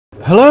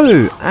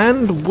Hello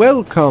and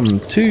welcome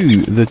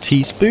to the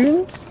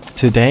Teaspoon.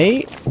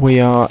 Today we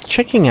are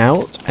checking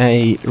out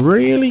a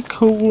really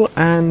cool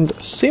and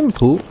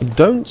simple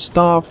Don't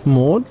Starve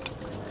mod,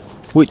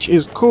 which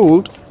is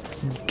called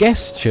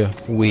Gesture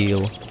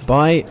Wheel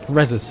by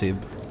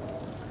Rezecib.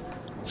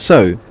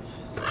 So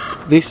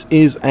this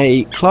is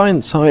a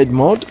client-side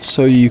mod,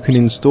 so you can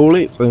install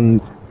it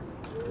and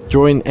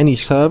join any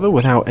server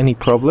without any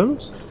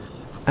problems,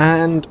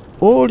 and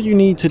all you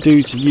need to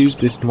do to use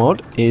this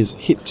mod is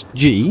hit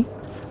G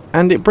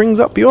and it brings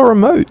up your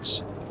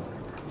emotes.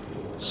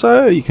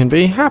 So you can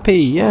be happy,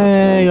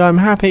 yay, I'm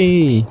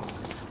happy.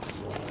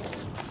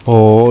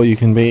 Or you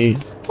can be,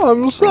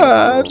 I'm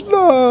sad,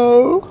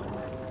 no.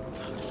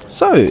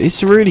 So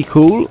it's really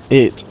cool.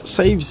 It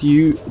saves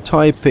you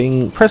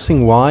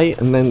pressing Y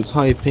and then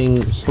typing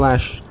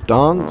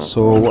 /dance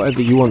or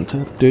whatever you want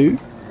to do,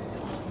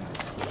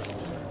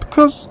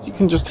 because you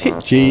can just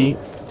hit G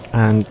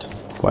and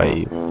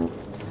wave.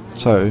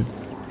 So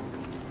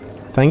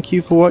thank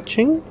you for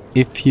watching.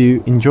 If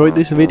you enjoyed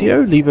this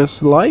video, leave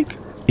us a like.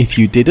 If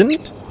you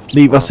didn't,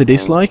 leave us a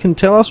dislike and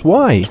tell us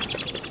why.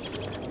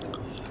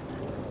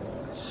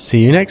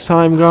 See you next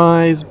time,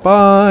 guys.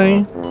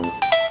 Bye.